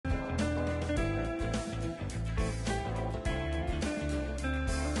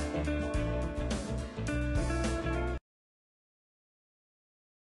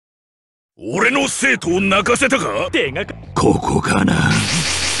俺の生徒を泣かせたか。ここかな。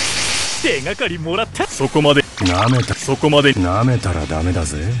手がかりもらった。そこまで舐めたらダメだ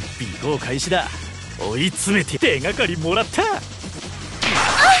ぜ。尾行開始だ。追い詰めて。手がかりもらった。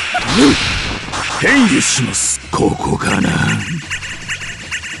変化します。ここかな。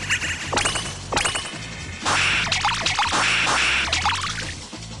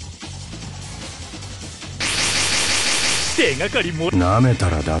手がかりも舐めた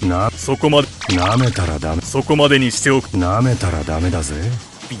らそこまで舐めたらダメ。そこまでにしておく。舐めたらダメだぜ。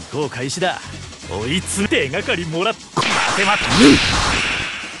尾行開始だ。追い詰め。手がかりもらっ。待て待て。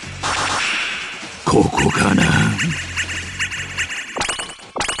ここかな。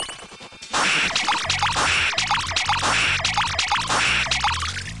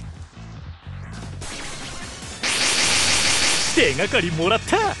手がかりもらっ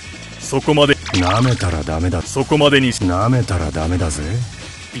た。そこまで舐めたらダメだ。そこまでに舐めたらダメだぜ。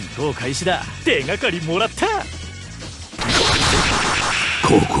尾行開始だ。手がかりもらった。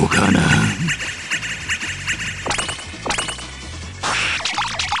ここかな。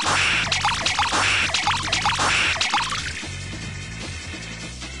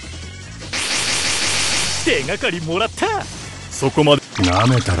手がかりもらった。そこまで舐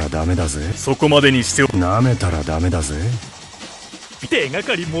めたらダメだぜ。そこまでにして舐めたらダメだぜ。手が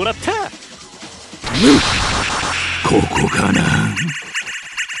かりもらった。ここかな。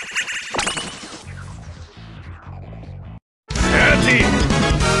さて、よ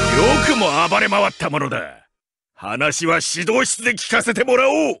くも暴れ回ったものだ。話は指導室で聞かせてもら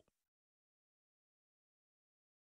おう。